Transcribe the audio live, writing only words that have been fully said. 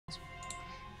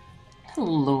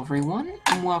Hello everyone,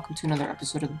 and welcome to another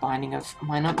episode of The Binding of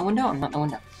Am I Not in the Window? I'm Not in the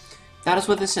Window. That is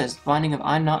what this is, The Binding of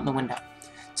I'm Not in the Window.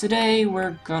 Today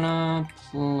we're gonna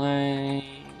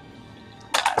play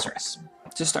Lazarus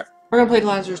to start. We're gonna play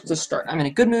Lazarus to start. I'm in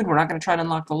a good mood. We're not gonna try to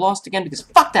unlock the Lost again because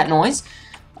fuck that noise.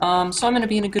 So I'm gonna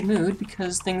be in a good mood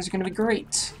because things are gonna be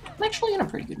great. I'm actually in a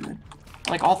pretty good mood,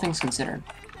 like all things considered.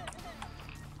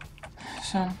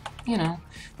 So, you know,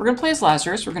 we're going to play as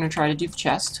Lazarus. We're going to try to do the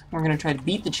chest. We're going to try to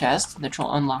beat the chest, which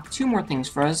will unlock 2 more things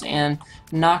for us, and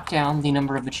knock down the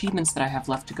number of achievements that I have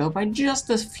left to go by just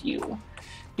a few.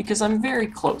 Because I'm very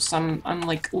close. I'm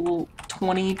like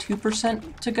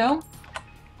 22% to go,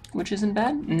 which isn't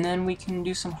bad. And then we can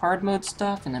do some hard mode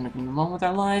stuff, and then we can move on with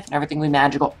our life, and everything will be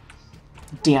magical.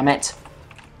 Damn it.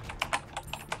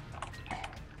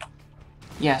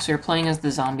 Yeah, so you're playing as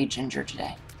the zombie ginger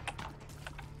today.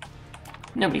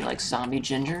 Nobody likes zombie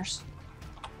gingers.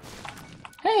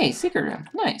 Hey, secret room.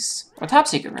 Nice. Or top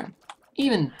secret room.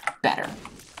 Even better.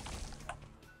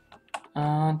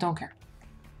 Don't care.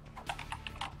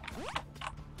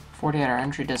 48-hour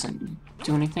entry doesn't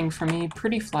do anything for me.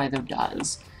 Pretty Fly, though,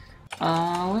 does.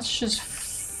 Let's just...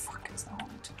 Fuck is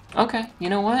that? Okay, you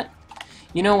know what?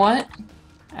 You know what?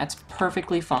 That's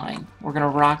perfectly fine. We're gonna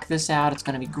rock this out. It's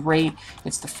gonna be great.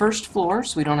 It's the first floor,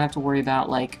 so we don't have to worry about,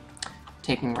 like,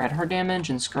 taking red heart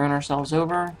damage and screwing ourselves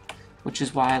over, which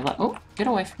is why I left... Oh, get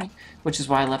away from me. Which is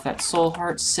why I left that soul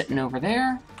heart sitting over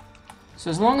there. So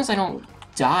as long as I don't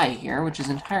die here, which is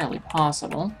entirely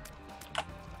possible,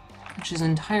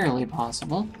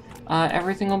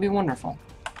 everything will be wonderful.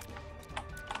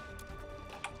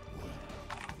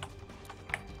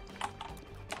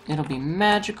 It'll be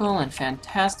magical and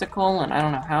fantastical, and I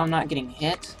don't know how I'm not getting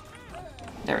hit.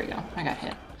 There we go. I got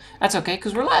hit. That's okay,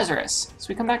 because we're Lazarus. So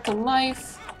we come back to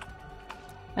life,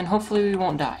 and hopefully we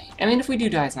won't die. I mean, if we do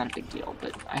die, it's not a big deal,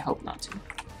 but I hope not to.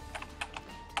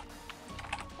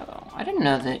 Oh, I didn't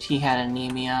know that he had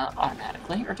anemia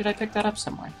automatically, or did I pick that up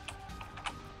somewhere?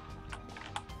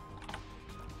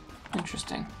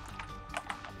 Interesting.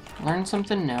 Learn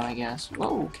something new, I guess.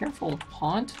 Whoa, careful,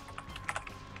 haunt.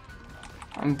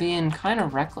 I'm being kind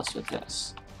of reckless with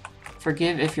this.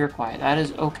 Forgive if you're quiet. That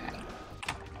is okay.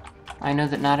 I know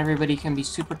that not everybody can be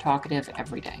super talkative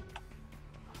every day.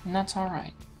 And that's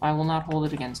alright. I will not hold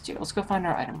it against you. Let's go find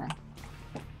our item room.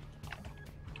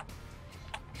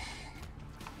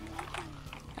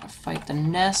 Gotta fight the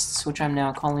nests, which I'm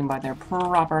now calling by their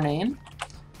proper name.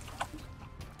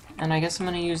 And I guess I'm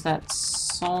gonna use that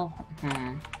soul...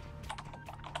 I'm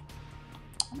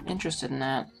interested in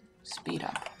that. Speed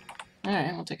up.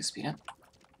 Alright, we'll take a speed up.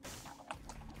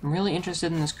 I'm really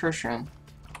interested in this curse room.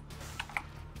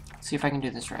 See if I can do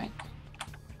this right.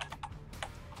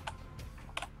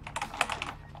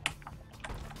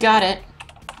 Got it!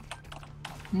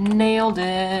 Nailed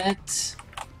it!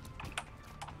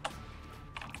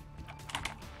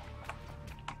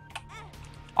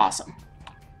 Awesome.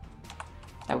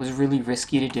 That was really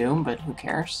risky to do, but who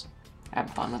cares? Have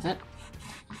fun with it.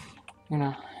 You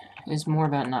know, it's more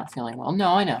about not feeling well. No,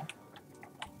 I know.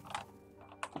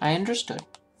 I understood.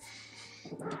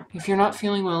 If you're not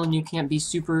feeling well and you can't be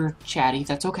super chatty,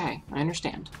 that's okay. I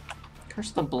understand. Curse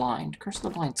of the Blind. Curse of the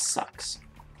Blind sucks.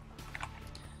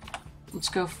 Let's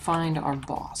go find our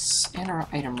boss and our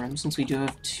item room, since we do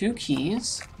have 2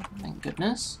 keys. Thank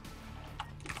goodness.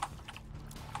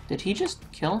 Did he just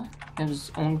kill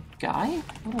his own guy?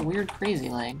 What a weird crazy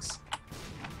legs.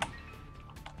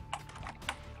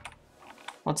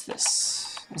 What's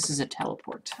this? This is a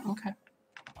teleport. Okay.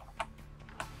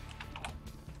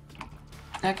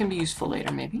 That can be useful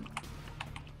later, maybe.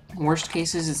 Worst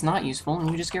cases, it's not useful, and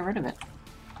we just get rid of it.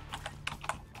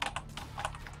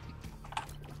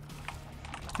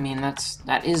 I mean,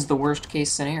 that is the worst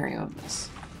case scenario of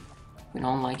this. If we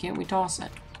don't like it, we toss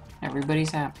it. Everybody's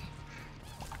happy.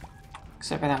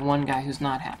 Except for that one guy who's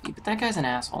not happy. But that guy's an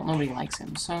asshole. Nobody likes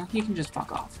him, so he can just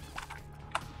fuck off.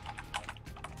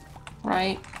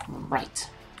 Right? Right.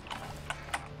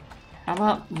 How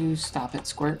about you stop it,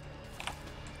 Squirt?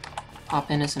 Pop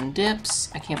into some dips.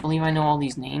 I can't believe I know all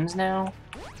these names now.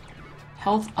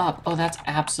 Health up. Oh, that's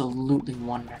absolutely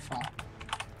wonderful.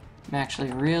 I'm actually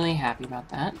really happy about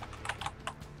that.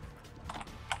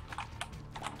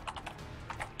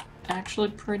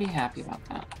 Actually pretty happy about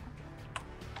that.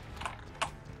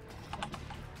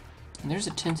 And there's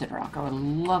a tinted rock. I would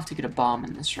love to get a bomb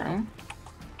in this room,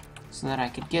 so that I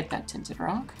could get that tinted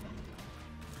rock.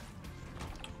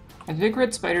 Are the big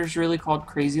red spiders really called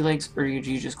crazy legs, or did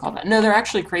you just call that? No, they're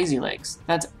actually crazy legs.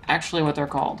 That's actually what they're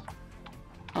called.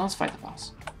 Well, let's fight the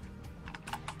boss.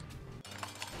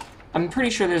 I'm pretty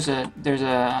sure there's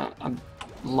a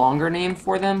longer name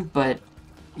for them, but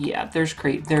Yeah,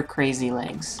 they're crazy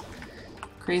legs.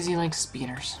 Crazy leg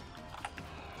speeders.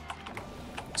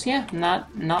 So yeah,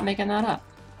 not making that up.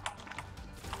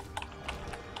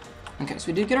 Okay, so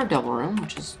we did get our double room,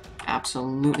 which is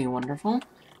absolutely wonderful.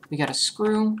 We got a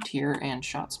screw, tier, and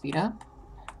shot speed up.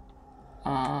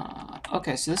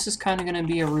 Okay, so this is kind of going to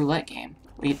be a roulette game.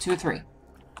 We get 2 of 3.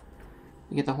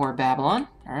 We get the Whore of Babylon,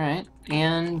 alright,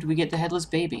 and we get the Headless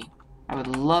Baby. I would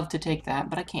love to take that,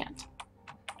 but I can't.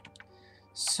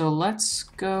 So let's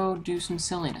go do some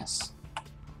silliness.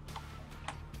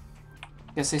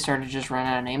 Guess they started to just run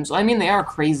out of names. Well, I mean, they are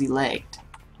crazy-legged,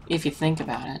 if you think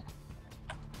about it.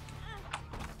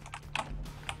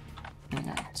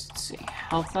 Alright, let's see.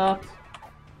 Health up.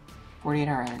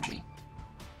 48-hour energy.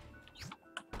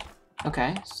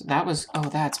 Okay, so that was... Oh,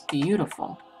 that's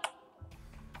beautiful.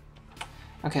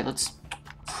 Okay, let's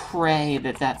pray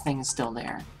that that thing is still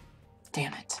there.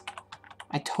 Damn it.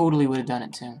 I totally would have done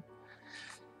it, too.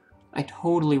 I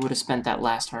totally would have spent that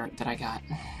last heart that I got.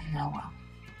 Oh, well.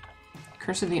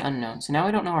 Curse of the Unknown. So now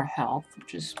we don't know our health,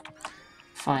 which is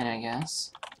fine, I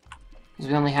guess. Because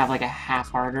we only have, like, a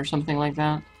half heart or something like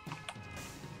that.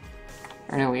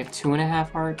 Or no, we have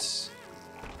 2.5 hearts.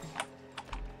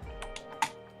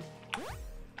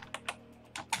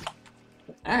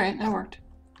 Alright, that worked.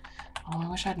 Oh, I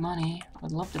wish I had money. I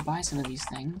would love to buy some of these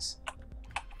things.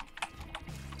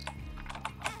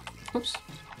 Oops.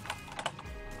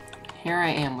 Here I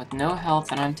am with no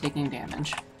health and I'm taking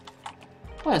damage.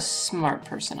 What a smart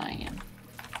person I am.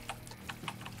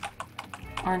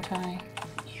 Aren't I?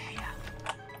 Yeah.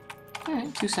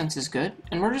 Alright, 2 cents is good.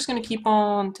 And we're just gonna keep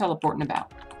on teleporting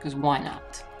about. Because why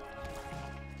not?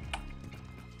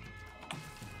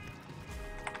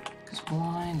 Because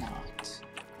why not?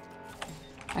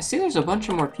 I see there's a bunch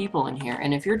of more people in here,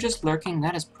 and if you're just lurking,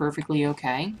 that is perfectly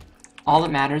okay. All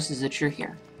that matters is that you're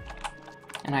here.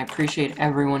 And I appreciate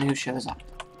everyone who shows up.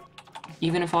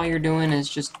 Even if all you're doing is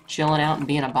just chilling out and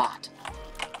being a bot.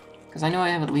 Because I know I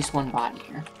have at least one bot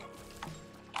here.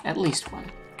 At least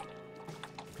one.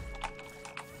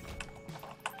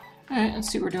 Alright, let's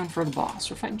see what we're doing for the boss.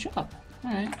 We're fighting Chubb.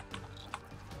 Alright.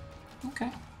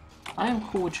 Okay. I am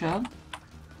cool with Chubb.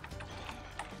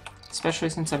 Especially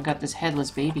since I've got this Headless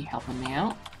Baby helping me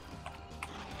out.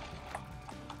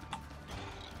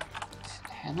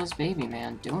 Headless Baby,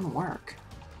 man, doing work.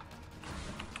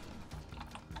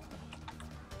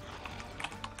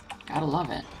 Gotta love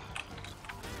it.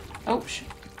 Oh, shit.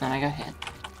 Then I got hit.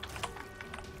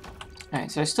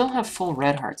 Alright, so I still have full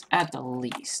red hearts, at the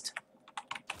least.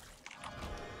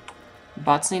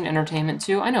 Bots need entertainment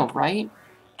too? I know, right?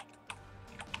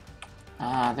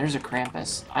 Ah, there's a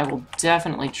Krampus. I will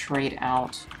definitely trade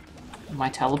out my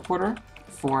teleporter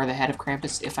for the head of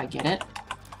Krampus if I get it.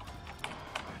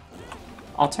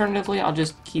 Alternatively, I'll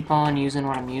just keep on using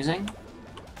what I'm using.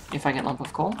 If I get Lump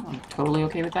of Coal, I'm totally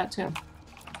okay with that too.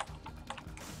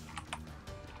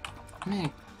 I'm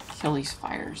gonna kill these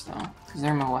fires though, because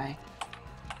they're in my way.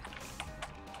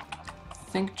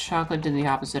 I think chocolate did the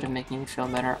opposite of making me feel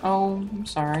better. Oh, I'm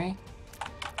sorry.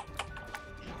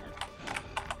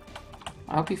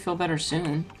 I hope you feel better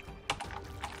soon.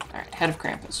 Alright, head of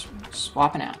Krampus.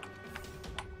 Swapping out.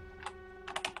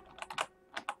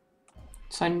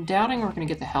 So I'm doubting we're gonna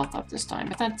get the health up this time,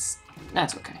 but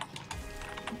that's okay.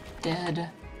 Dead.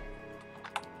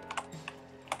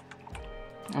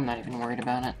 I'm not even worried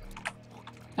about it.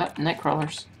 Oh,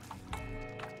 Nightcrawlers.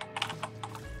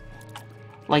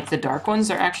 Like the dark ones,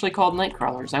 they're actually called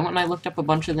Nightcrawlers. I went and I looked up a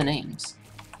bunch of the names.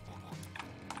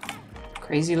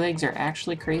 Crazy legs are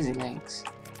actually crazy legs.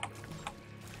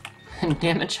 And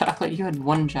damn it, Chocolate, you had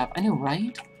one job. I know,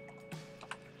 right?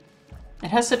 It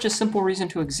has such a simple reason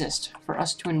to exist, for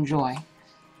us to enjoy.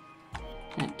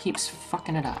 And it keeps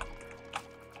fucking it up.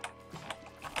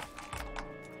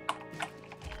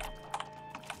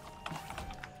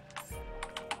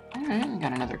 Alright, we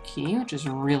got another key, which is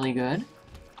really good.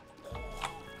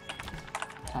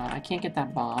 I can't get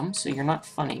that bomb, so you're not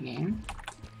funny, game.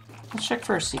 Let's check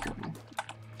for a secret room.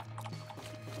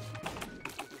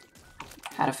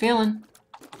 Had a feeling.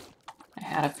 I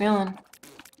had a feeling.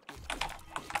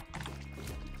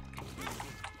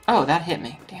 Oh, that hit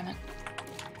me. Damn it.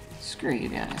 Screw you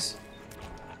guys.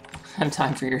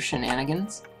 Time for your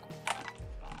shenanigans.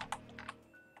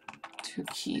 2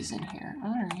 keys in here.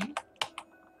 Alright.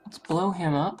 Let's blow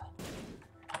him up.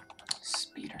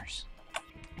 Speeders.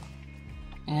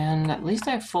 And at least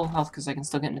I have full health because I can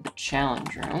still get into the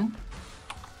challenge room.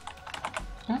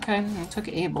 Okay, I took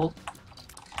Abel.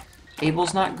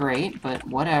 Abel's not great, but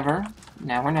whatever.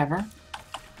 Now or never.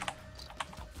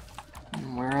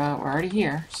 And we're already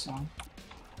here, so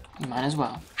you might as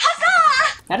well.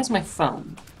 Huzzah! That is my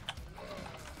phone.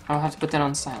 I'll have to put that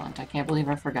on silent. I can't believe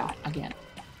I forgot again.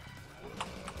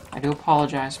 I do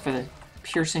apologize for the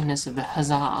piercingness of the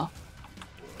huzzah.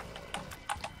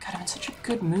 God, I'm in such a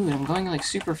good mood. I'm going like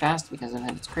super fast because of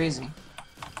it. It's crazy.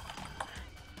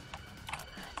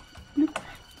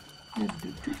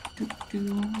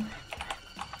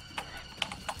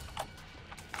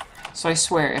 So I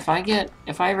swear, if I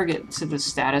ever get to the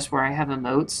status where I have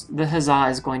emotes, the huzzah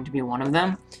is going to be one of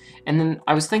them. And then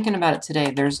I was thinking about it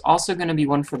today. There's also going to be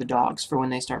one for the dogs for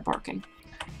when they start barking.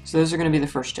 So those are going to be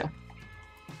the first two.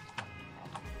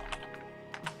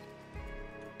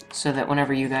 So that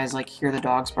whenever you guys like hear the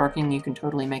dogs barking, you can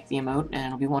totally make the emote and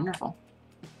it'll be wonderful.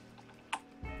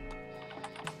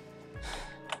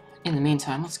 In the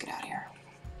meantime, let's get out of here.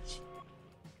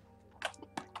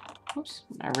 Oops,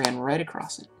 I ran right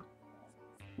across it.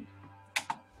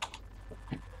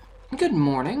 Good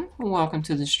morning. Welcome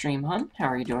to the stream hunt. How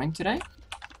are you doing today?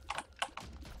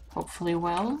 Hopefully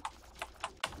well.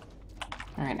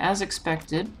 Alright, as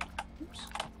expected, oops,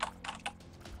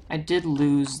 I did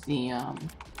lose the,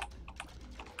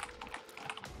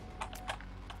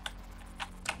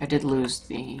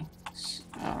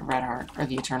 red heart, or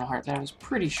the eternal heart that I was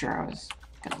pretty sure I was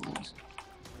gonna lose.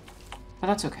 But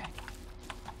that's okay.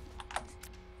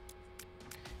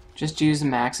 Just use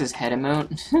Max's head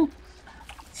emote.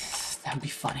 That'd be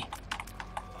funny.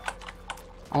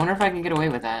 I wonder if I can get away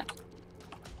with that.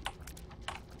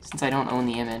 Since I don't own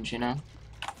the image, you know?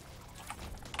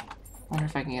 I wonder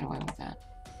if I can get away with that.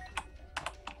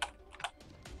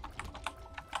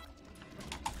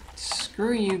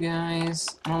 Screw you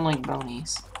guys. I don't like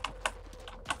bonies.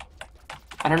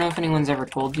 I don't know if anyone's ever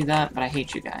told you that, but I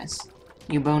hate you guys.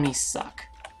 You bonies suck.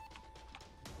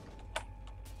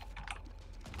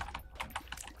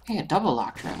 Hey, a double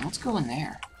locked room. Let's go in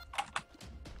there.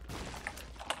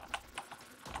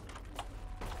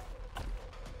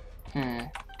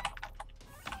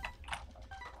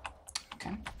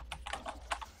 Okay.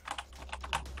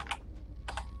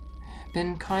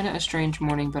 Been kinda a strange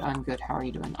morning, but I'm good. How are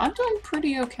you doing? I'm doing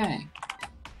pretty okay.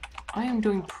 I am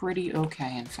doing pretty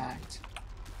okay, in fact.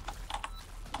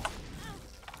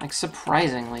 Like,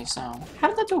 surprisingly so. How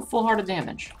did that do a full heart of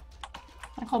damage?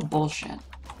 I call bullshit.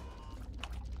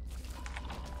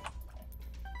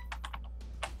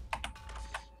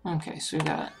 Okay, so we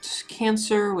got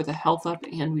cancer with a health up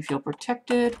and we feel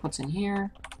protected. What's in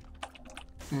here?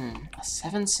 A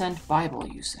 7-cent Bible,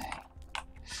 you say?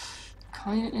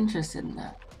 Kinda interested in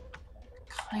that.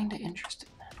 Kinda interested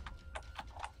in that.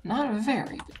 Not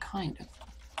very, but kind of.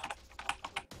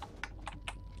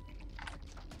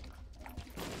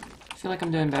 I feel like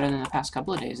I'm doing better than the past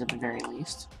couple of days at the very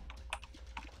least.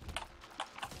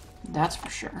 That's for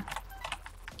sure.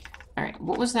 Alright,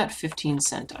 what was that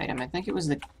 15-cent item? I think it was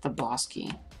the boss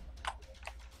key.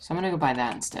 So I'm gonna go buy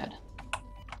that instead.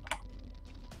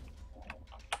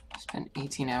 Spent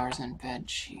 18 hours in bed,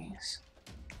 jeez.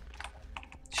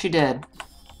 She did.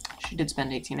 She did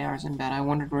spend 18 hours in bed. I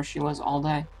wondered where she was all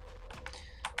day.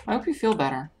 I hope you feel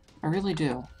better. I really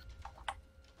do.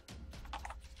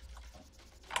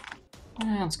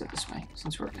 Let's go this way,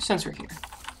 since we're here.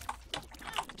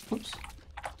 Oops.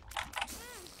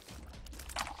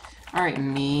 Alright,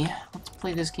 me. Let's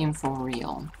play this game for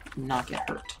real. Not get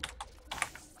hurt.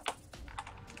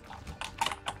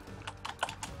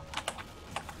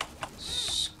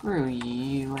 Screw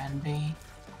you, NB.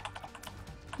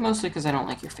 Mostly because I don't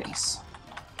like your face.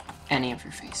 Any of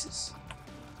your faces.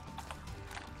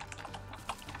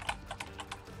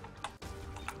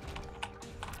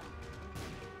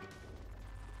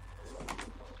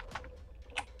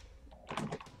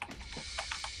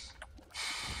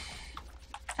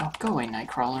 Oh, go away, night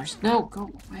crawlers. No,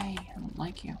 go away. I don't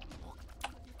like you.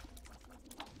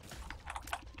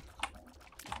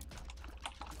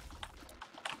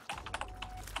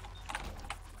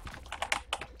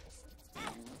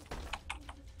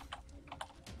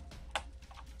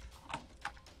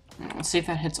 Let's see if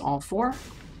that hits all 4.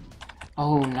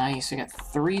 Oh, nice. We got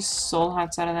 3 soul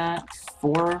hearts out of that.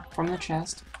 4 from the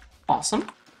chest. Awesome.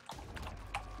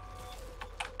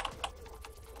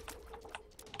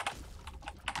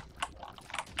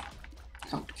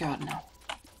 Oh, God, no.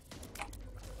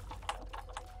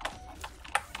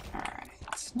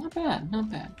 Alright. Not bad,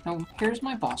 not bad. Oh, here's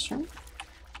my boss room.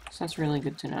 So that's really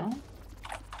good to know.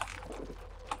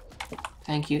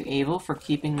 Thank you, Abel, for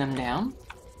keeping them down.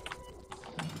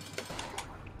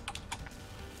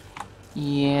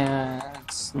 Yeah,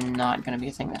 it's not gonna be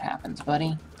a thing that happens,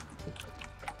 buddy.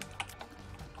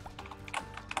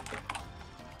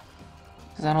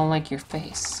 Because I don't like your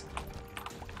face.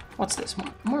 What's this?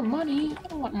 More money? I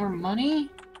don't want more money.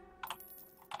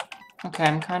 Okay,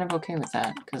 I'm kind of okay with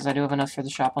that, because I do have enough for the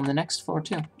shop on the next floor,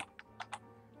 too.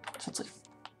 So let's leave.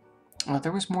 Oh,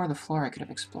 there was more of the floor I could have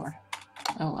explored.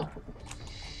 Oh, well.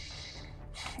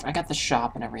 I got the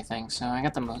shop and everything, so I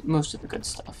got the most of the good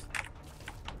stuff.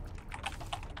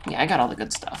 Yeah, I got all the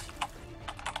good stuff.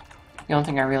 The only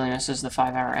thing I really miss is the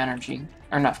 5-hour energy.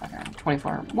 Or not 5-hour,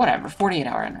 24-hour, whatever,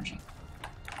 48-hour energy.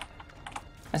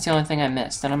 That's the only thing I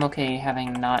missed, and I'm okay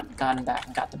having not gone back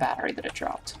and got the battery that it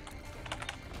dropped.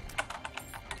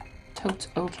 Totes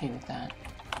okay with that.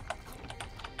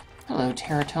 Hello,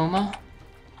 Teratoma.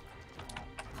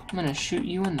 I'm gonna shoot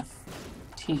you in the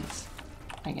teeth,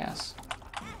 I guess.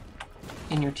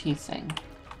 In your teeth thing.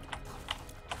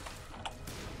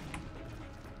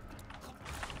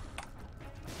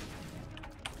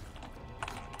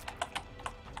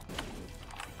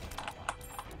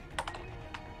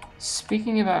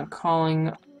 Speaking about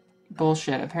calling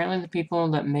bullshit, apparently the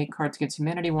people that make Cards Against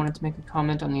Humanity wanted to make a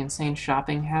comment on the insane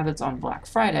shopping habits on Black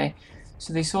Friday,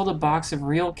 so they sold a box of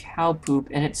real cow poop,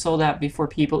 and it sold out before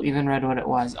people even read what it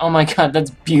was. Oh my god,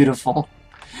 that's beautiful.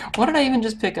 What did I even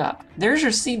just pick up? There's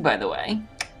your seed, by the way,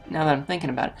 now that I'm thinking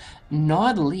about it.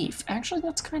 Gnawed leaf. Actually,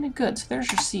 that's kind of good, so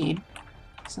there's your seed,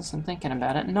 since I'm thinking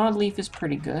about it. Gnawed leaf is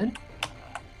pretty good.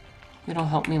 It'll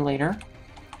help me later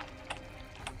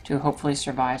to hopefully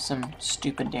survive some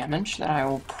stupid damage that I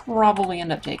will probably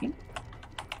end up taking.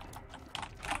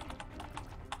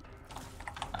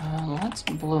 Let's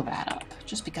blow that up,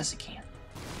 just because I can.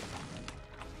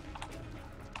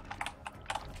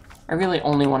 I really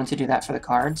only wanted to do that for the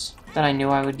cards that I knew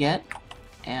I would get,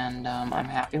 and I'm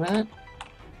happy with it.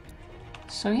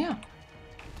 So yeah.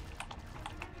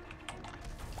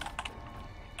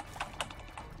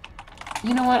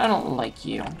 You know what? I don't like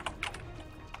you.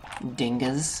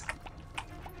 Dingas.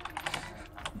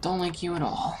 Don't like you at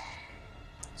all.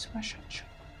 Swish.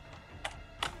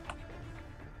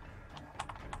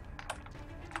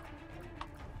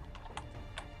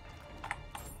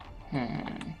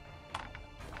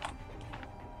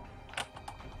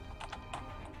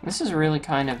 This is really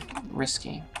kind of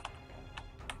risky.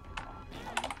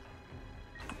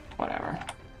 Whatever.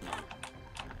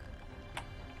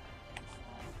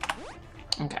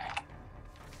 Okay.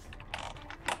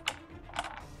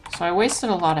 So I wasted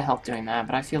a lot of health doing that,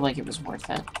 but I feel like it was worth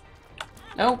it.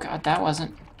 Oh god, that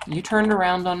wasn't. You turned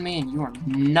around on me, and you are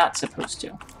not supposed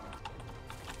to.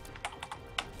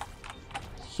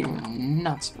 You're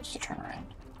not supposed to turn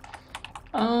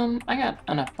around. I got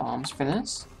enough bombs for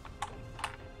this.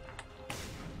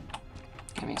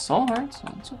 Give me a soul heart,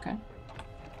 so it's okay.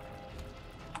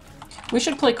 We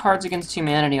should play Cards Against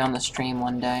Humanity on the stream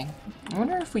one day. I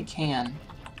wonder if we can.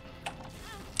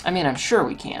 I mean, I'm sure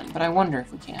we can, but I wonder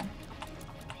if we can.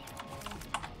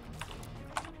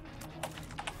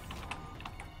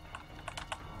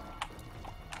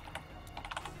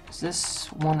 Is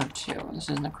this 1 or 2? This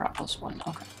is Necropolis 1.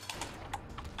 Okay.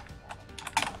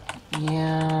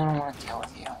 Yeah, I don't want to deal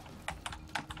with you.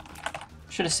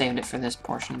 Should have saved it for this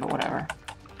portion, but whatever.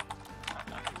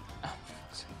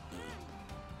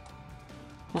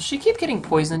 Will she keep getting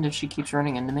poisoned if she keeps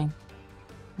running into me?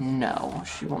 No,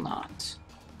 she will not.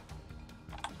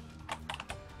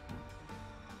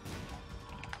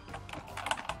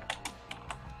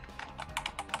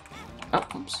 Oh,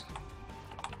 oops.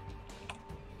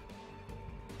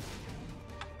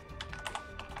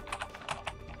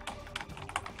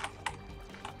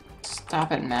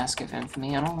 Stop it, Mask of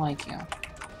Infamy. I don't like you.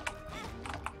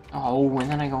 Oh, and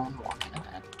then I go and walk into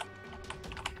that.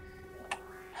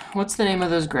 What's the name of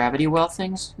those gravity well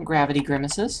things? Gravity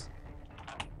grimaces?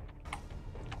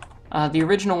 The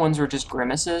original ones were just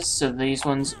grimaces, so these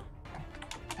ones,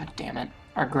 god damn it,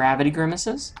 are gravity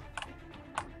grimaces.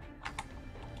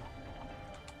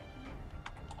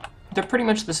 They're pretty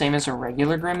much the same as a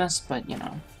regular grimace, but you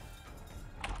know.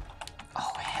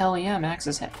 Oh, hell yeah,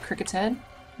 Max's head. Cricket's head?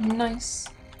 Nice.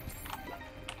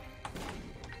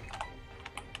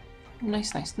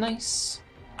 Nice, nice, nice.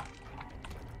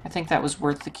 I think that was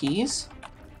worth the keys.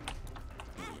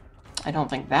 I don't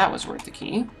think that was worth the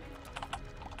key.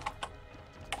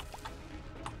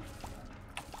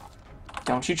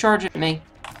 Don't you charge at me.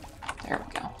 There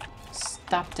we go.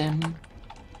 Stopped him.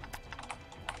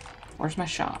 Where's my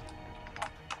shop?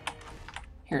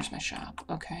 Here's my shop.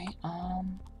 Okay, no,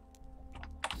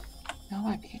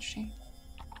 my PhD.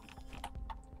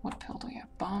 What pill do we have?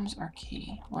 Bombs are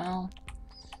key. Well,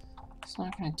 it's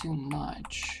not gonna do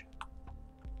much.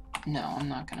 No, I'm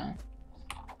not gonna.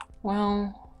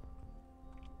 Well,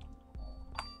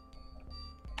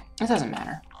 it doesn't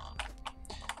matter.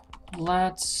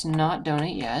 Let's not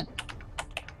donate yet.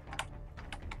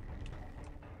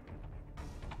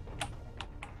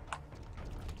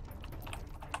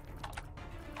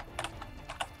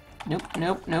 Nope,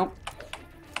 nope, nope.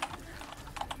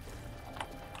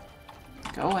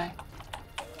 Go away.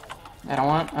 I don't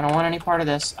want any part of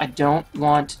this. I don't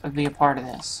want to be a part of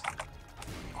this.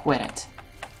 Quit it.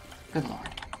 Good lord.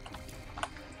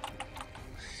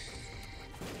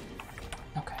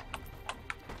 Okay.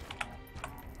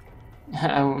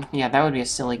 Oh, yeah, that would be a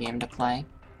silly game to play.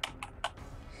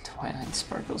 Twilight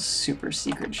Sparkle's super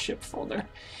secret ship folder.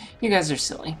 You guys are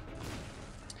silly.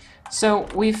 So,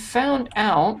 we've found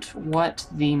out what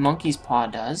the monkey's paw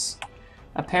does.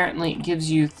 Apparently, it gives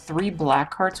you 3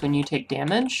 black hearts when you take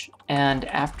damage, and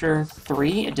after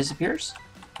 3, it disappears.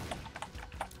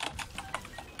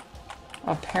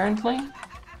 Apparently.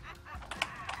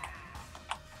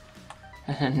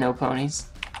 No ponies.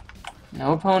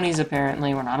 No ponies,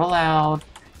 apparently. We're not allowed.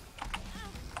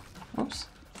 Oops.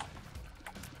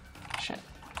 Shit.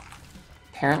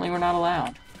 Apparently, we're not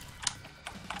allowed.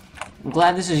 I'm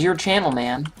glad this is your channel,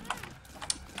 man.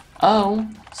 Oh,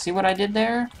 see what I did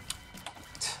there?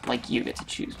 Like, you get to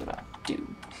choose what I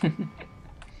do.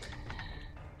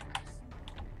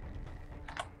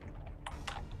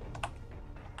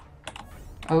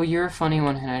 Oh, you're a funny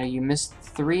one, Hnetu. You missed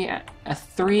a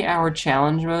 3-hour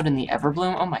challenge mode in the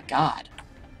Everbloom? Oh my god.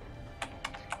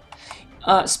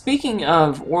 Speaking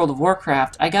of World of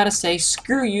Warcraft, I gotta say,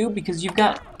 screw you, because you've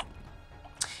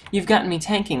gotten me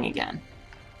tanking again.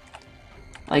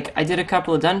 Like, I did a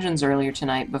couple of dungeons earlier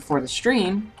tonight before the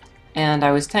stream, and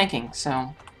I was tanking,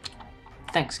 so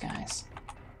thanks, guys.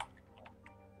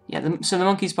 Yeah, so the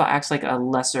monkey's paw acts like a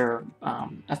lesser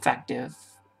effective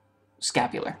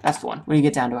scapular. That's the one, when you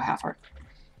get down to a half heart.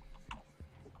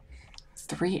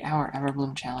 3-hour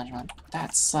Everbloom challenge mode.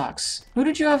 That sucks. Who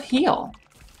did you have heal?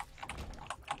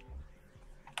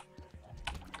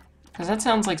 Because that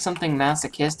sounds like something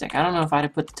masochistic. I don't know if I'd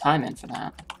have put the time in for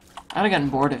that. I'd have gotten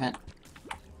bored of it.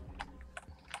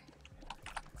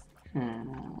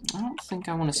 I don't think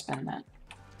I want to spend that.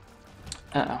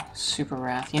 Uh-oh, Super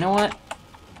Wrath. You know what?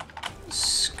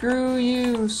 Screw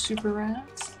you, Super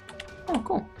Wrath. Oh,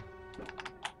 cool.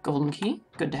 Golden key,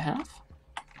 good to have.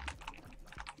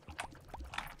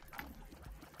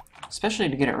 Especially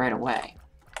to get it right away.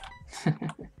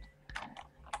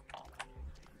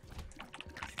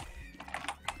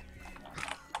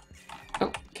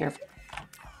 Oh, careful.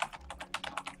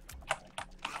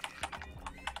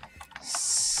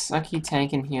 Sucky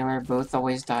tank and healer both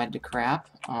always died to crap.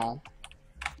 Oh.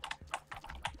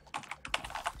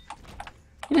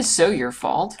 It is so your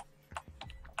fault.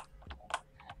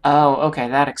 Oh, okay,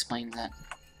 that explains it.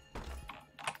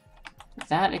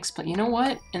 You know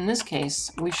what? In this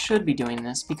case, we should be doing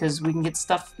this because we can get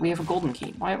stuff. We have a golden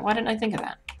key. Why didn't I think of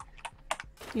that?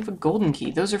 We have a golden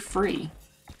key. Those are free.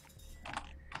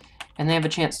 And they have a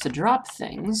chance to drop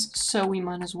things, so we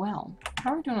might as well.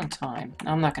 How are we doing on time?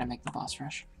 No, I'm not going to make the boss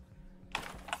rush.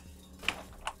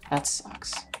 That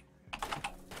sucks.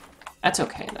 That's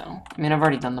okay, though. I mean, I've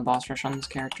already done the boss rush on this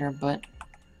character, but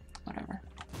whatever.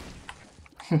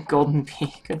 Golden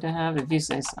P, good to have, if you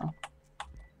say so.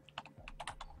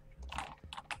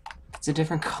 If it's a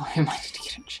different color, I might need to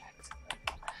get it checked.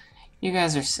 You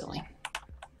guys are silly.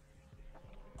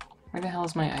 Where the hell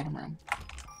is my item room?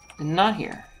 Not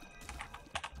here.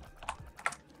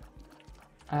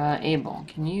 Abel,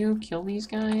 can you kill these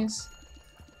guys?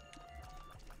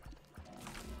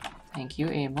 Thank you,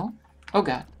 Abel. Oh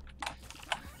god.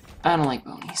 I don't like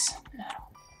bonies.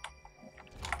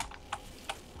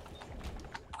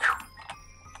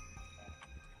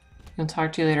 I'll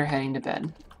talk to you later, heading to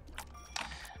bed.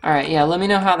 Alright, yeah, let me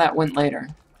know how that went later.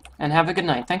 And have a good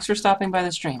night. Thanks for stopping by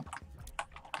the stream.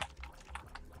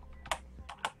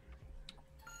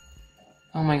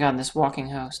 Oh my god, this walking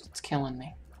host, it's killing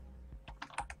me.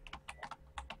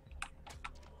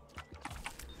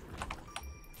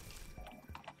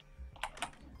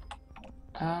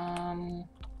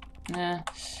 Nah.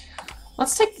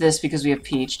 Let's take this because we have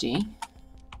PhD.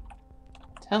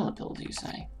 Telepills, you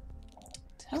say?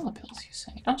 Telepills, you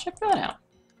say? I'll check that out.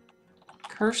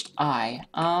 Cursed Eye.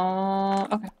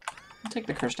 Okay. I'll take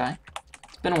the Cursed Eye.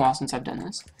 It's been a while since I've done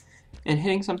this. And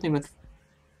hitting something with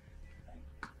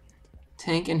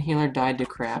tank and healer died to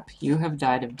crap. You have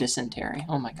died of dysentery.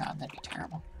 Oh my god, that'd be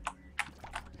terrible.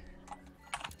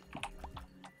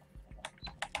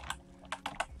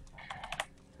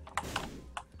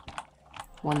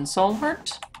 One soul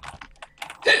heart.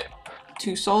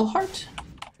 2 soul heart.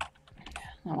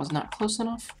 That was not close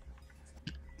enough.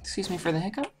 Excuse me for the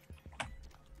hiccup.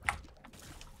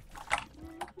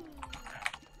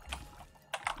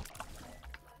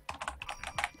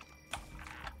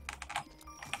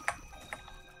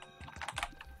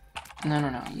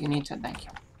 No, you need to, thank you.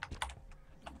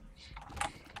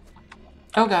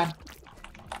 Oh god.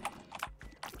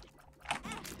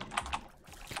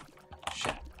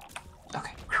 Shit.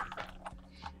 Okay.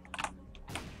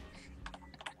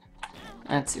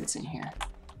 Let's see what's in here.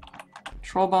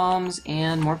 Troll bombs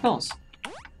and more pills.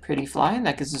 Pretty fly,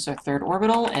 that gives us our third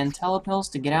orbital, and telepills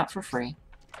to get out for free.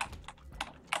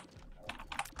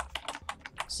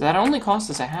 So that only cost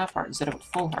us a half heart instead of a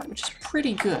full heart, which is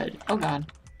pretty good. Oh god.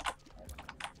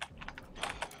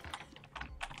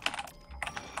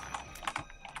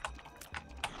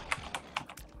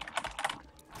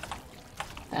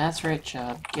 That's right,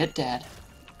 Chub. Get dead.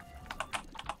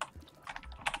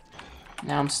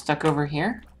 Now I'm stuck over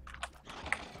here.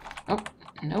 Oh,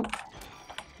 nope.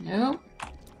 Nope.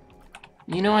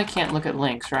 You know I can't look at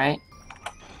links, right?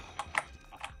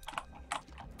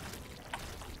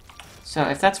 So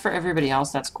if that's for everybody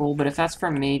else, that's cool, but if that's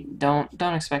for me, don't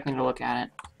expect me to look at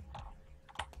it.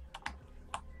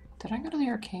 Did I go to the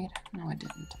arcade? No, I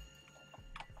didn't.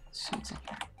 Let's see what's in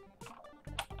here.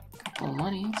 Couple of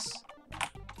monies.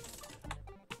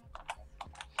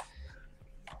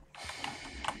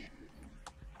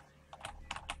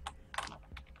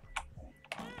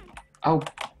 Oh,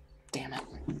 damn it.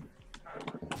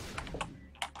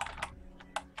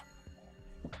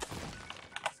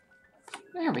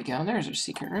 There we go, there's our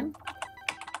secret room.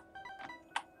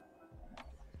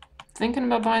 Thinking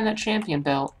about buying that champion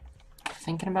belt.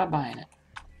 Thinking about buying it.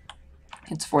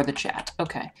 It's for the chat.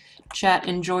 Okay. Chat,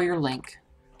 enjoy your link.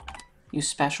 You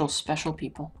special, special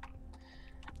people.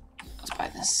 Let's buy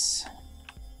this.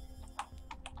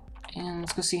 And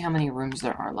let's go see how many rooms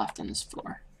there are left on this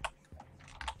floor.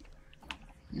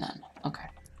 None. Okay.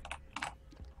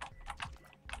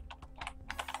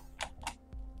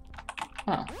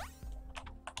 Oh.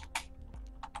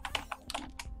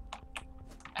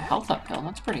 A health up pill,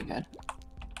 that's pretty good.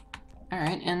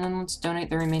 Alright, and then let's donate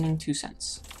the remaining 2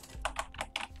 cents.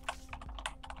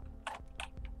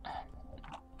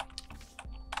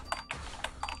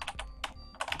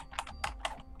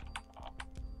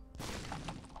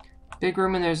 Big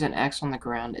room and there's an X on the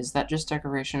ground. Is that just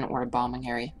decoration or a bombing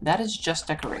area? That is just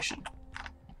decoration.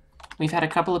 We've had a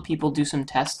couple of people do some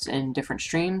tests in different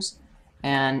streams,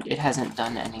 and it hasn't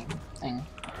done anything.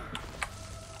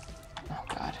 Oh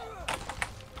god.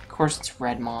 Of course it's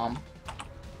Red Mom.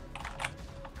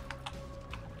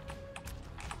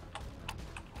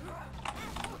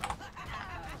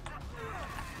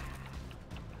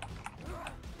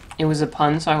 It was a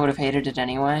pun, so I would have hated it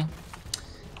anyway.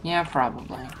 Yeah,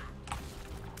 probably.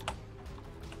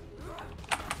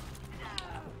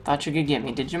 Thought you could get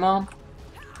me, did you, Mom?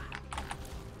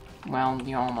 Well,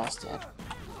 you almost did.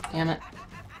 Damn it.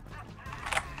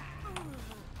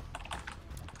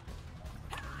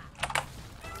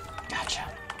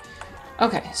 Gotcha.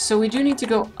 Okay, so we do need to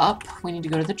go up. We need to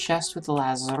go to the chest with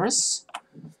Lazarus.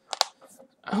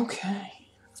 Okay.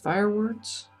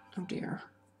 Fireworks? Oh dear.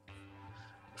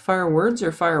 Firewords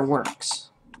or fireworks?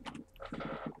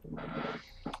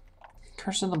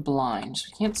 Curse of the Blind.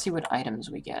 We can't see what items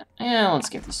we get. Let's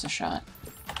give this a shot.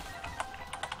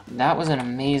 That was an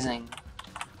amazing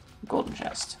golden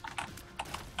chest.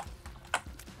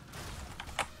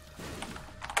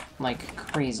 Like,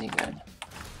 crazy good.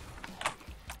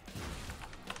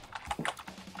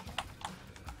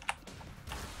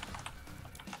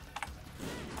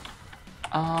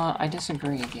 I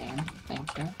disagree, game.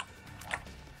 Thank you.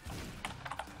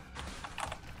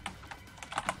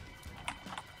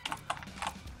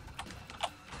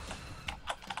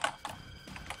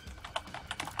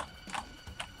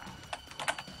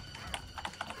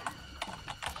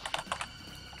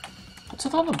 What's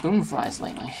with all the boom flies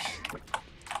lately?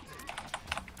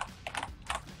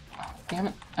 Oh, damn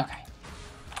it. Okay.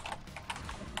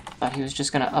 Thought he was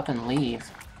just gonna up and leave.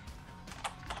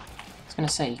 I was gonna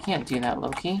say, you can't do that,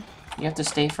 Loki. You have to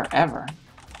stay forever.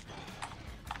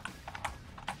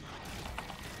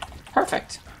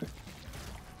 Perfect.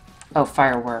 Oh,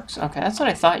 fireworks. Okay, that's what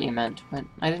I thought you meant, but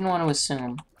I didn't want to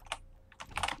assume.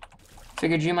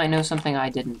 Figured you might know something I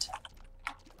didn't.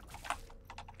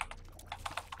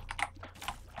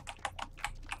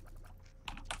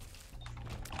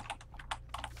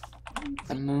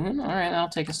 The moon. Alright, that'll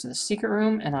take us to the secret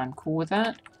room, and I'm cool with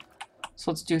that.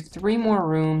 So let's do 3 more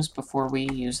rooms before we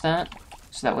use that.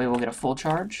 So that way we'll get a full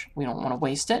charge. We don't want to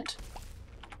waste it.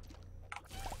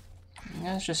 You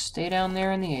guys just stay down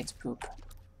there in the AIDS poop.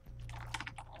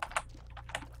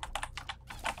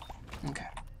 Okay.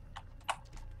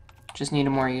 Just need a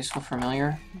more useful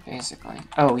familiar, basically.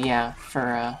 Oh yeah,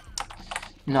 for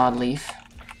Nodleaf.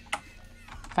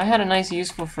 If I had a nice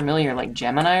useful familiar like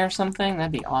Gemini or something,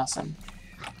 that'd be awesome.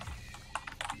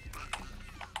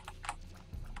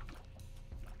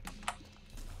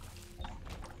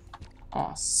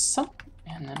 Awesome.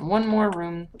 And then one more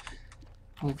room.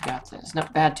 We've got this. No,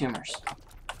 bad tumors.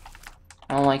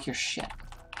 I don't like your shit.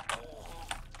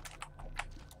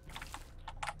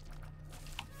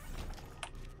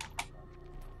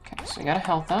 Okay, so we got a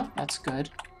health up. That's good.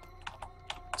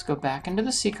 Let's go back into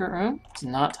the secret room. Do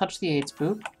not touch the AIDS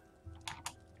boop.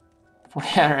 Before we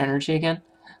had our energy again.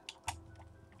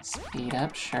 Speed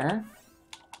up, sure.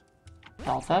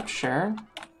 Health up, sure.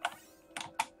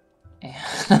 And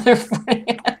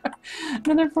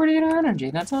another 48 energy.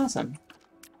 That's awesome.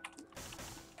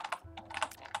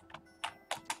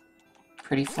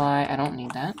 Pretty fly. I don't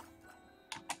need that.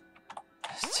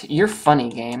 You're funny,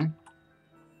 game.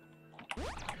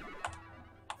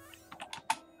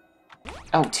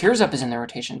 Oh, Tears Up is in the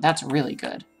rotation. That's really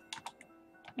good.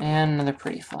 And another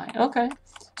pretty fly. Okay.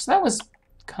 So that was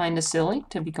kind of silly,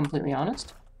 to be completely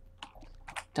honest.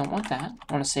 Don't want that.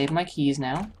 I want to save my keys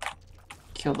now.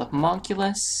 Kill the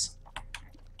homunculus.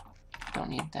 Don't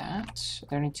need that. Are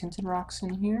there any tinted rocks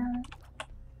in here? I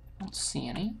don't see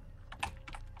any.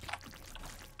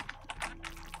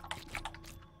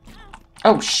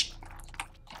 Oh, shh!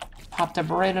 Popped up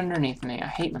right underneath me. I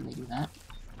hate when they do that.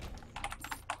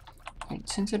 Any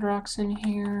tinted rocks in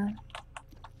here?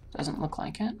 Doesn't look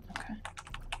like it. Okay.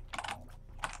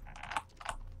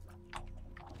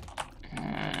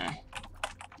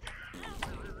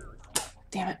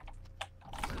 Damn it.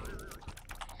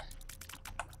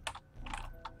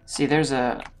 See, there's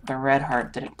the red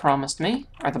heart that it promised me,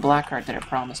 or the black heart that it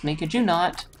promised me. Could you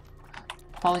not?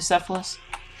 Polycephalus?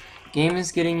 Game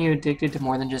is getting you addicted to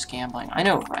more than just gambling. I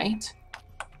know, right?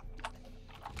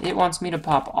 It wants me to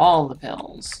pop all the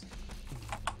pills.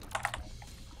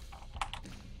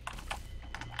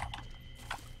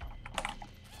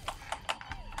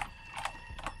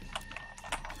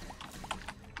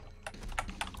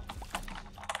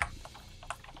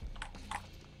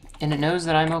 And it knows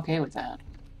that I'm okay with that.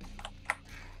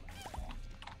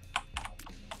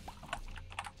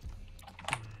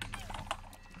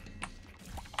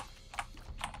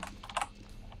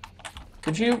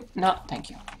 Could you not? Thank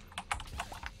you.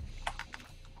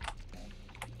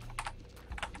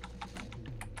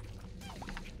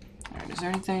 Alright, is there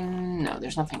anything? No,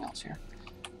 there's nothing else here.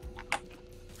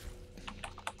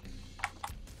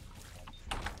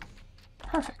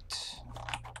 Perfect.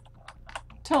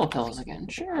 Telepills again.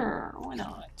 Sure, why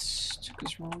not?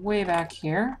 Because we're way back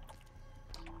here.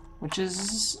 Which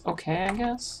is okay, I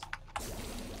guess.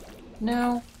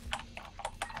 No.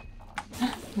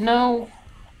 No.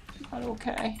 Not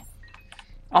okay.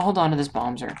 I'll hold on to this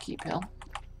bombs or a key pill.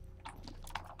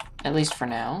 At least for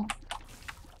now.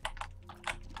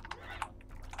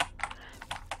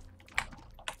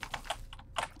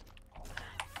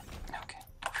 Okay.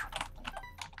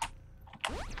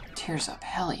 Tears Up,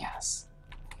 hell yes.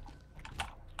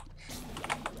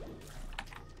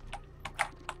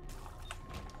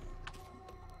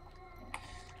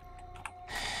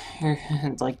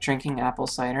 It's like drinking apple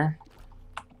cider.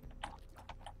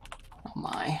 Oh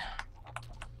my.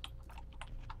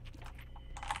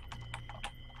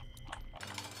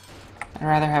 I'd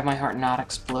rather have my heart not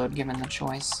explode given the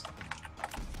choice.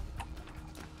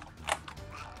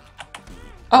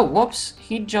 Oh, whoops!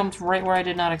 He jumped right where I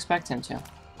did not expect him to.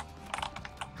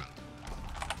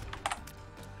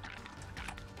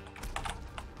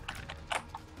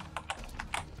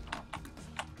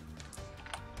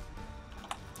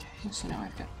 Okay, so now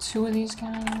I've got 2 of these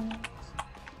guys.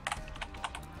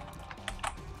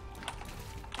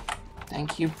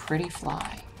 Thank you, pretty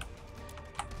fly.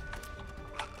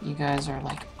 You guys are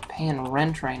like paying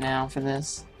rent right now for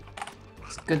this.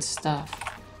 It's good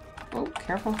stuff. Oh,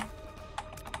 careful.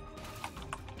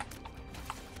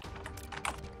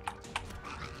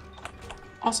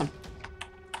 Awesome.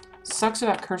 Sucks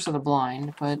about Curse of the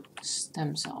Blind, but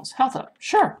stem cells. Health up.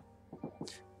 Sure.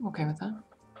 I'm okay with that.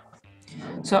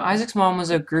 So Isaac's mom was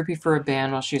a groupie for a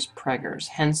band while she was preggers,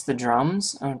 hence the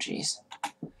drums. Oh, jeez.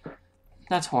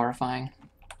 That's horrifying.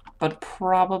 But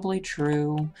probably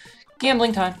true.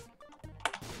 Gambling time.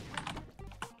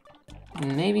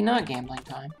 Maybe not gambling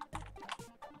time.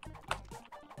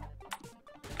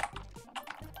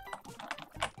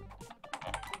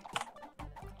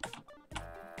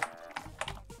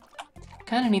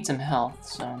 Kinda need some health,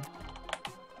 so...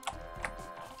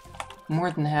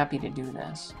 more than happy to do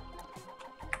this.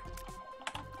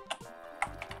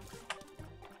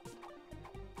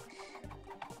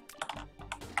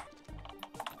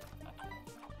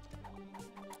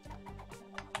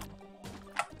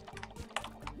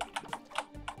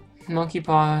 Monkey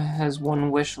Paw has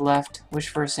 1 wish left. Wish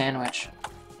for a sandwich.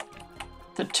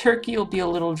 The turkey will be a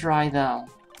little dry, though.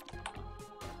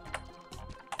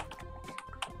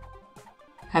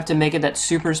 Have to make it that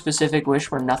super specific wish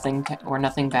where nothing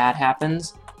bad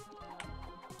happens.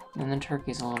 And the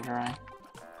turkey's a little dry.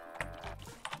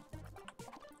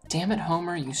 Damn it,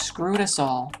 Homer, you screwed us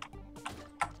all.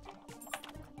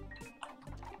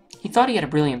 He thought he had a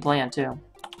brilliant plan, too.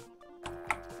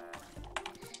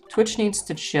 Twitch needs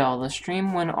to chill. The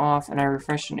stream went off and I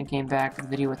refreshed and it came back with the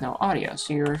video with no audio.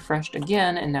 So you refreshed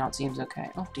again and now it seems okay.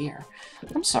 Oh dear.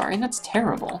 I'm sorry, that's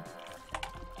terrible.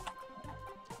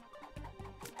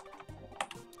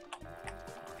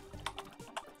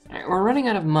 Alright, we're running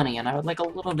out of money and I would like a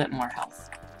little bit more health.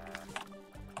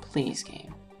 Please,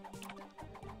 game.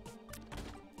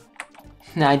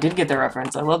 Now, I did get the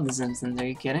reference. I love The Simpsons. Are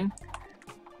you kidding?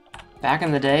 Back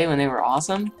in the day when they were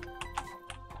awesome?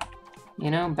 You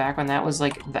know, back when that was,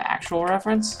 like, the actual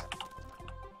reference?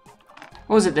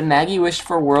 What was it, that Maggie wished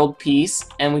for world peace,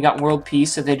 and we got world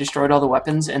peace, so they destroyed all the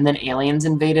weapons, and then aliens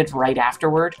invaded right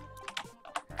afterward?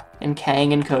 And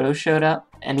Kang and Kodo showed up,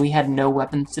 and we had no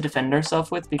weapons to defend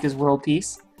ourselves with because world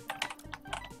peace?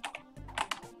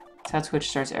 That's how Twitch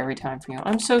starts every time for you.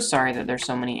 I'm so sorry that there's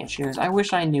so many issues. I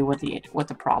wish I knew what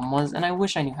the problem was, and I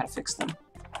wish I knew how to fix them.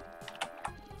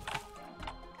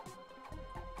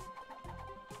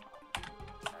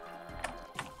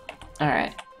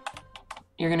 Alright.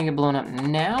 You're gonna get blown up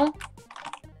now?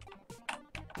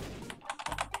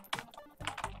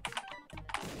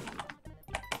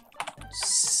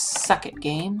 Suck it,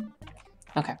 game.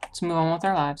 Okay, let's move on with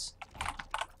our lives.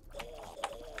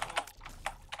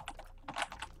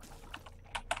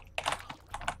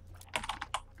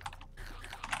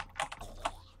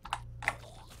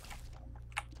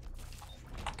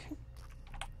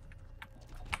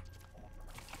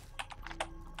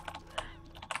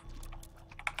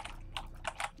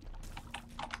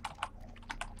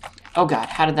 Oh god,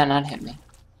 how did that not hit me?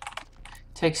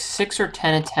 Takes 6 or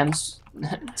 10 attempts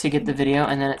to get the video,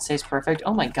 and then it stays perfect.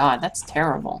 Oh my god, that's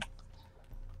terrible.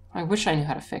 I wish I knew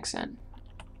how to fix it.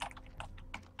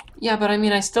 Yeah, but I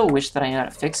mean, I still wish that I knew how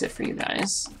to fix it for you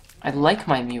guys. I like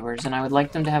my viewers, and I would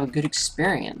like them to have a good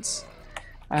experience.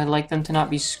 I would like them to not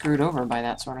be screwed over by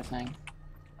that sort of thing.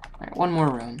 Alright, one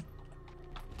more room.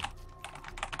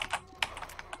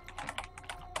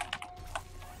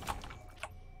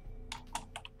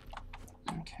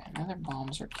 Another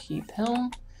bombs or key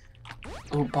pill.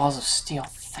 Ooh, balls of steel,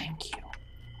 thank you.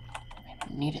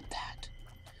 I needed that.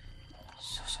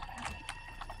 So sad.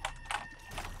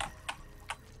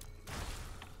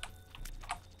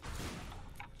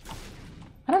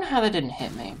 I don't know how that didn't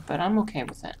hit me, but I'm okay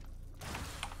with it.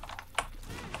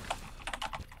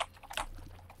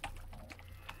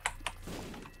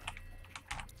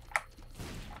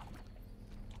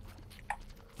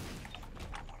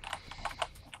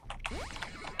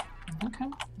 Okay,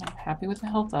 I'm happy with the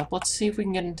health up. Let's see if we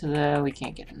can get into the... We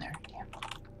can't get in there. Damn.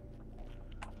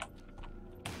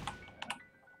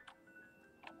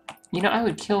 You know, I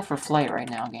would kill for flight right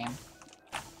now, game.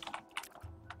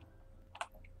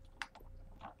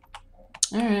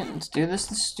 Alright, let's do this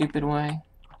the stupid way.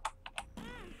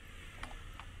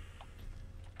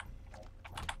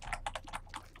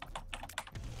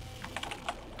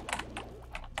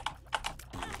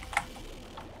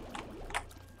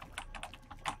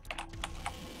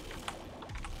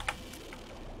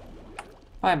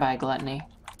 Bye-bye, gluttony.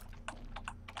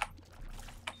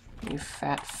 You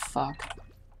fat fuck.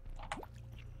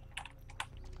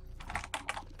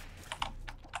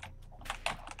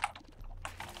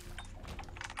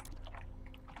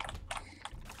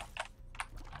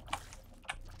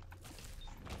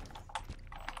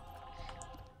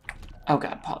 Oh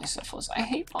god, polysyphilis. I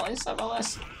hate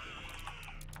polysyphilis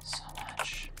so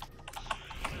much.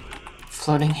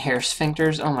 Floating hair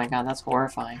sphincters? Oh my god, that's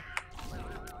horrifying.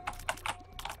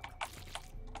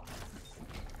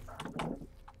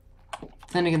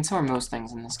 Then again, so are most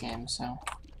things in this game, so...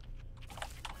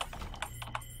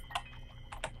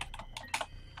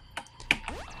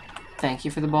 Thank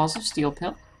you for the balls of steel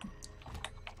pill.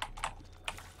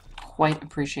 Quite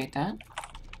appreciate that.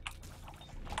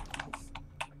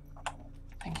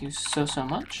 Thank you so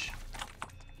much.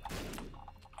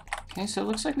 Okay, so it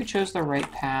looks like we chose the right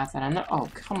path, and I'm not... Oh,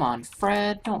 come on,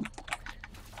 Fred, don't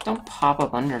pop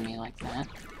up under me like that.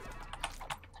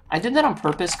 I did that on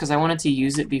purpose because I wanted to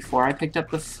use it before I picked up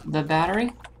the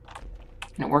battery,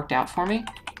 and it worked out for me.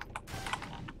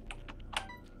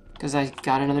 Because I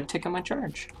got another tick on my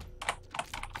charge.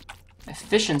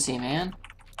 Efficiency, man.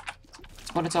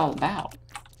 That's what it's all about.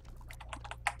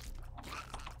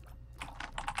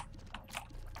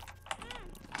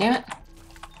 Damn it!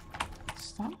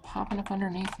 Stop popping up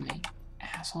underneath me,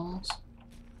 assholes.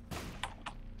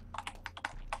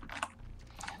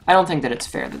 I don't think that it's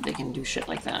fair that they can do shit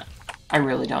like that. I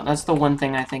really don't. That's the one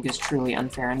thing I think is truly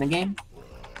unfair in the game,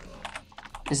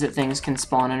 is that things can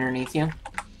spawn underneath you.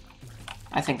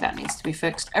 I think that needs to be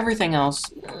fixed. Everything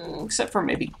else, except for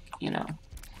maybe, you know,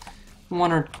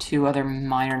 one or two other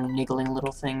minor niggling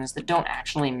little things that don't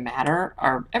actually matter,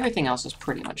 everything else is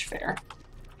pretty much fair.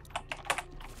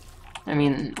 I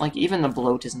mean, like, even the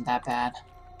bloat isn't that bad.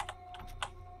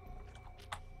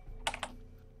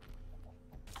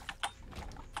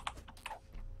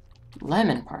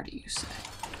 Lemon party, you say?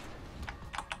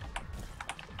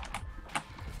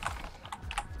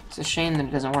 It's a shame that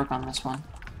it doesn't work on this one.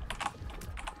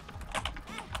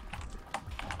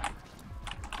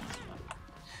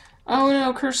 Oh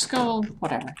no, cursed skull!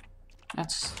 Whatever.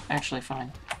 That's actually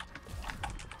fine.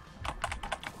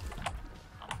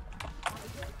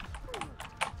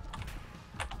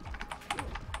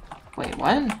 Wait,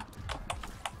 what?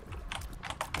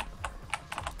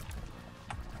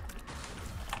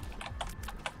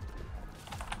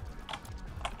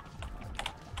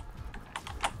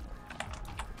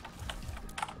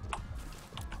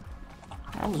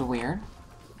 That was weird.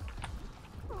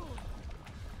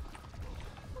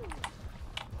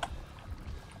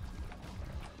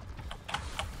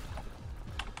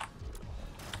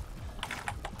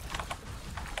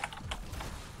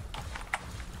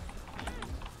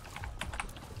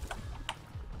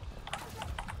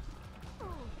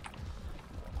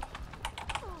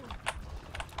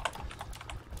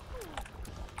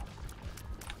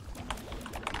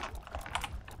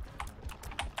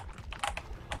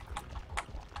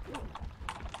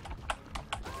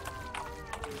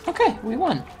 Okay, we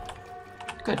won.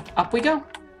 Good. Up we go.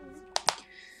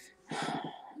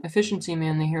 Efficiency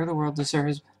man, the hero the world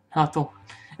deserves, not the...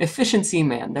 Efficiency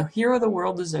man, the hero the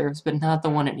world deserves, but not the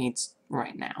one it needs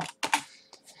right now.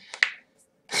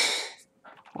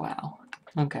 Wow.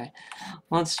 Okay.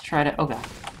 Let's try to... Oh god.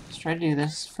 Let's try to do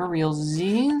this for real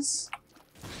Z's.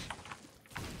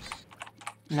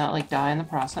 Not, like, die in the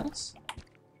process.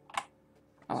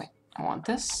 Oh wait. I want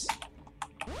this.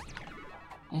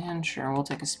 And sure, we'll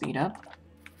take a speed up.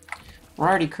 We're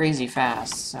already crazy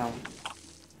fast, so...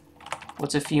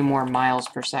 What's a few more miles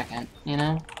per second, you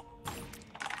know?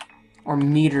 Or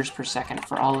meters per second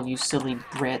for all of you silly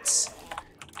Brits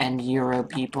and Euro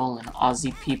people and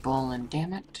Aussie people, and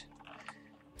damn it.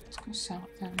 Let's go south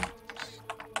then.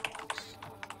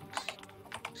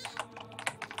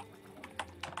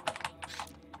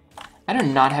 I do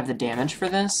not have the damage for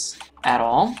this at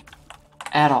all.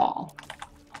 At all.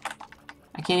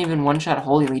 I can't even one-shot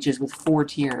Holy Leeches with 4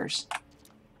 tiers.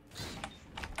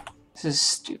 This is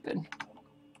stupid.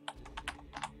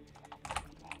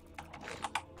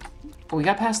 But we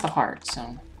got past the heart,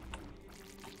 so...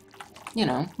 You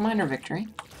know, minor victory.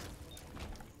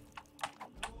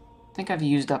 I think I've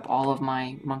used up all of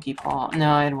my monkey paw.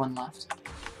 No, I had one left.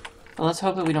 But let's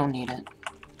hope that we don't need it.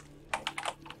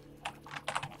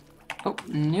 Oh,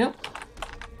 nope.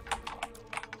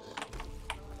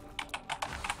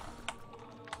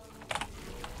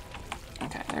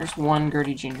 Okay, there's one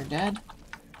Gertie Jr. dead.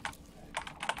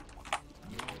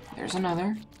 There's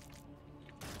another.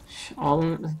 All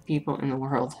the people in the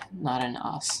world, not in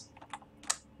us.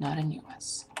 Not in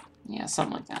US. Yeah,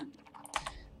 something like that.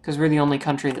 Because we're the only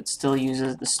country that still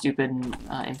uses the stupid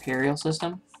imperial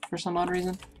system for some odd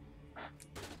reason.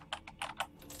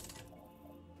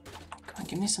 Come on,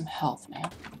 give me some health, man.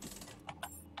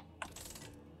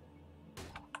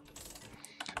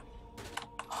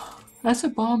 That's a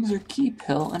bombs or key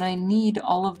pill, and I need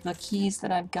all of the keys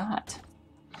that I've got.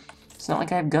 It's not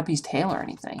like I have Guppy's tail or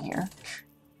anything here.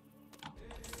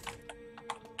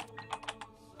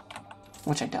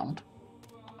 Which I don't.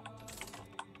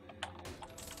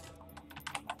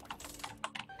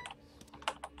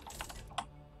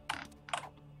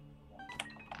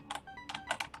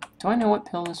 Do I know what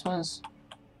pill this was?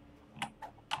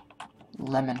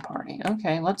 Lemon party.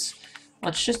 Okay, let's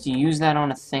just use that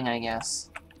on a thing, I guess.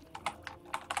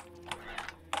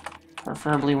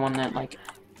 Preferably one that, like,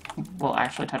 will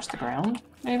actually touch the ground,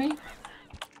 maybe?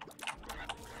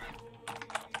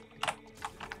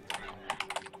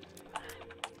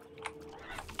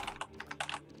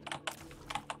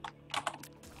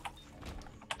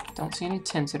 Don't see any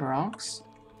tinted rocks.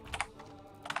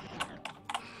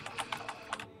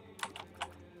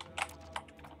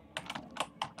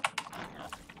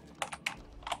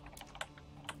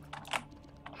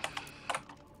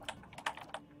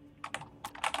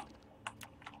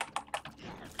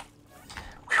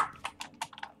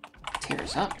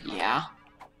 Tears up, yeah.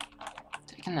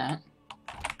 Taking that.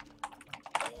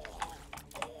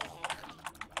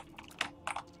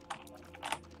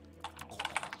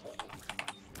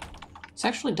 This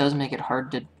actually does make it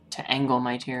hard to angle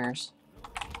my tears.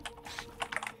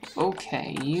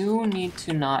 Okay, you need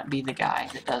to not be the guy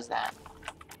that does that.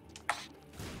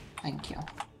 Thank you.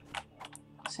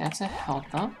 See, that's a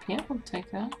health up. Yeah, we'll take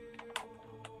that.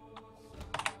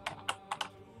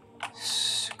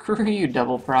 Screw you,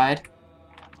 double pride.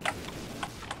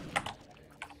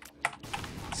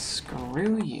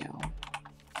 Screw you.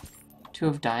 2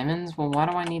 of diamonds? Well, why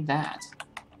do I need that?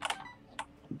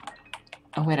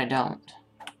 Oh, wait, I don't.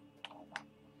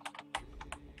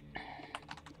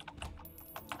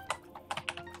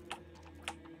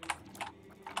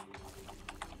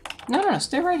 No,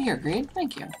 stay right here, Greed.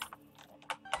 Thank you.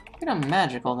 Look at how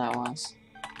magical that was.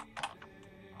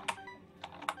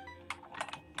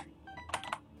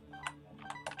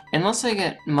 Unless I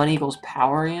get money equals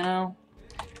power, you know?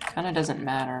 Kinda doesn't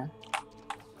matter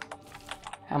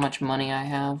how much money I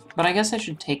have. But I guess I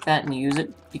should take that and use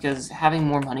it, because having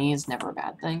more money is never a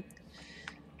bad thing.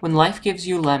 When life gives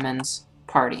you lemons,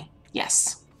 party.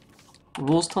 Yes.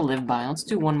 Rules to live by. Let's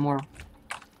do one more.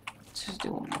 Let's just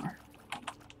do one more.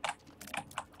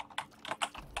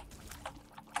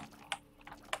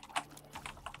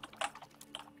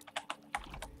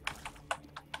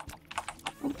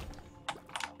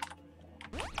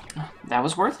 That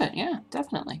was worth it, yeah,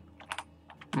 definitely.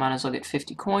 Might as well get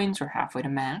 50 coins, or halfway to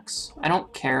max. I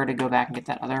don't care to go back and get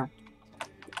that other...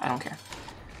 I don't care.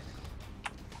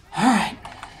 Alright.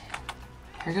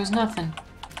 Here goes nothing.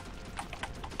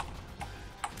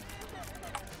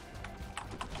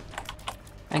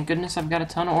 Thank goodness I've got a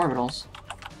ton of orbitals.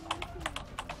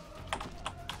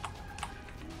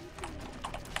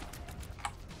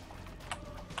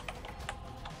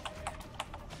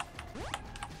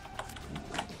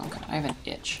 Okay, I have an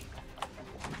itch.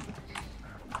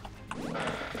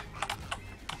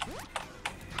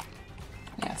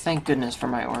 Yeah, thank goodness for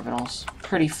my orbitals.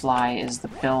 Pretty Fly is the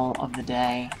pill of the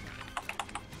day.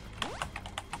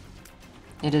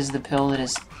 It is the pill that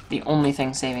is the only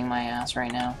thing saving my ass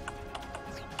right now.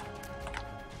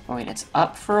 Oh wait, it's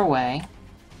up for away,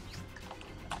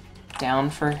 down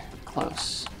for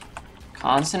close.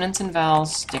 Consonants and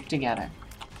vowels stick together.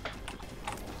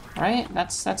 Right?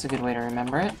 That's a good way to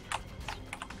remember it.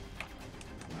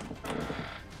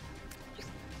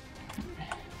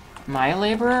 Am I a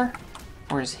laborer?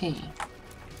 Or is he?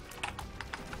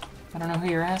 I don't know who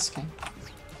you're asking.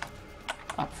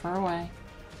 Up for away.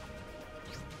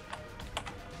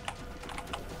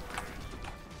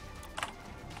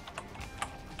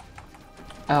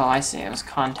 Oh, I see. It was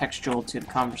contextual to the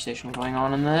conversation going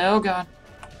on in the... Oh, God.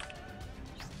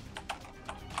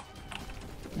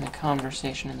 In the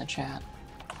conversation in the chat.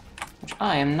 Which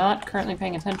I am not currently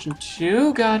paying attention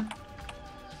to. God.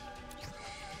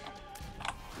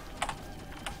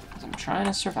 Because I'm trying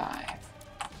to survive.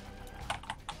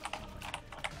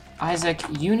 Isaac,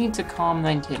 you need to calm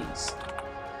thine titties.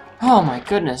 Oh, my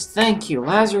goodness. Thank you.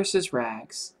 Lazarus's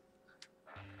rags.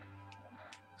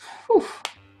 Whew.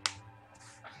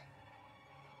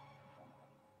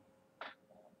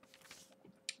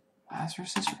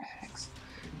 Lazarus's rags.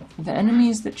 The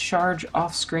enemies that charge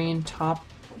off-screen top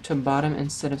to bottom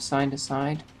instead of side to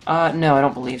side? No, I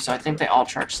don't believe so. I think they all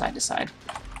charge side to side.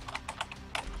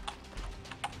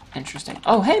 Interesting.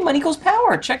 Oh, hey, money equals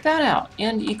power! Check that out!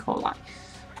 And E. coli.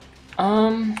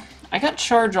 I got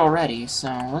charge already, so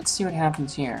let's see what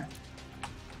happens here.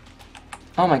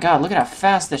 Oh my god, look at how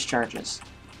fast this charges.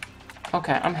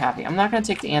 Okay, I'm happy. I'm not gonna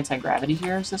take the anti-gravity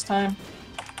gears this time.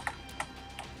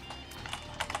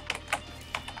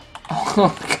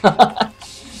 Oh god.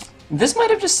 This might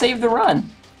have just saved the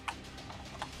run.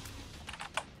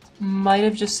 Might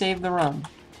have just saved the run.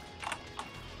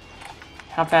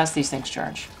 How fast these things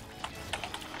charge.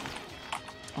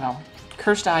 Well,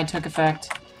 Cursed Eye took effect.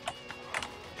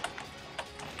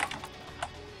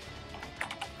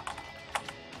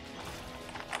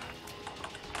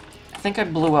 I think I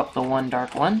blew up the one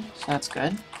dark one, so that's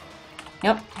good.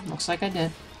 Yep, looks like I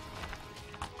did.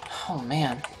 Oh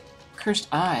man. Cursed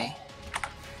Eye.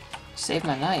 Saved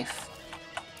my life.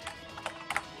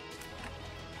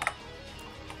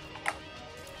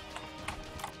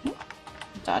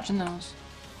 Dodging those.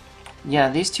 Yeah,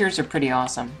 these tiers are pretty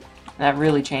awesome. That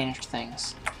really changed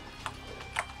things.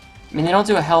 I mean, they don't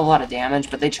do a hell of a lot of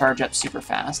damage, but they charge up super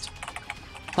fast.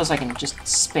 Plus, I can just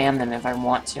spam them if I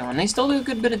want to, and they still do a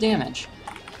good bit of damage.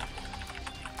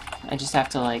 I just have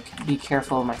to, like, be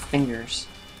careful of my fingers.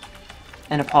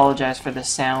 And apologize for the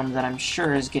sound that I'm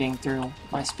sure is getting through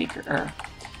my speaker, or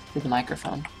through the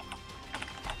microphone.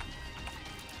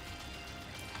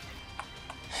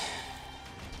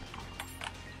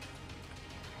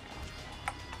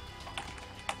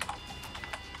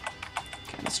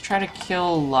 Okay, let's try to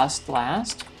kill Lust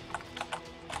last.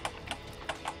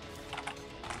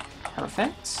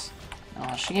 Perfect.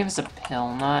 Oh, she gave us a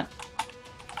pill, not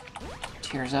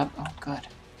tears up. Oh, good.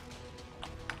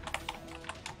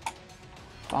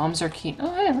 Bombs are key.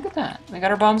 Oh, hey, look at that. We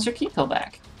got our bombs are key pill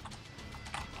back.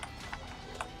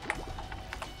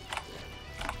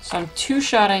 So I'm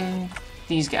two-shotting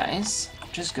these guys,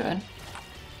 which is good.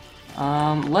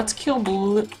 Let's kill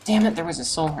blue. Damn it, there was a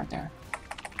soul heart there.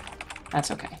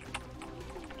 That's okay.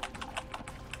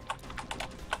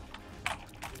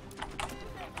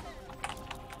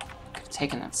 Could have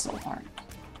taken that soul heart.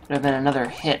 Would have been another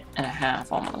hit and a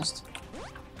half, almost.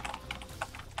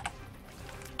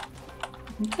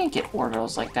 You can't get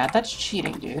orbitals like that. That's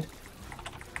cheating, dude.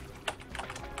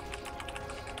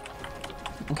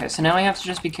 Okay, so now I have to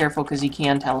just be careful because he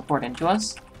can teleport into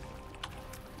us.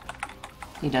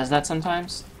 He does that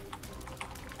sometimes.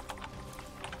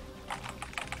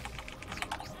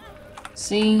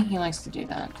 See? He likes to do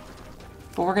that.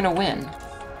 But we're gonna win.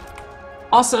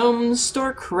 Awesome!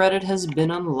 Store credit has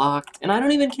been unlocked, and I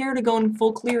don't even care to go in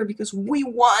full clear because we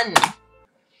won!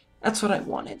 That's what I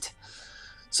wanted.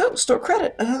 So, store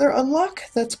credit, another unlock.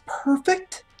 That's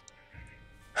perfect.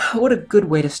 What a good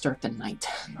way to start the night.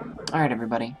 Alright,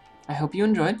 everybody. I hope you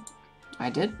enjoyed. I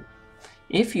did.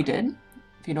 If you did,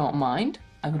 if you don't mind,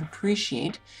 I would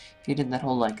appreciate if you did that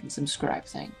whole like and subscribe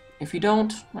thing. If you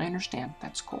don't, I understand.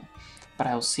 That's cool. But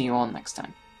I will see you all next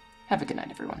time. Have a good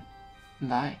night, everyone.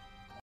 Bye.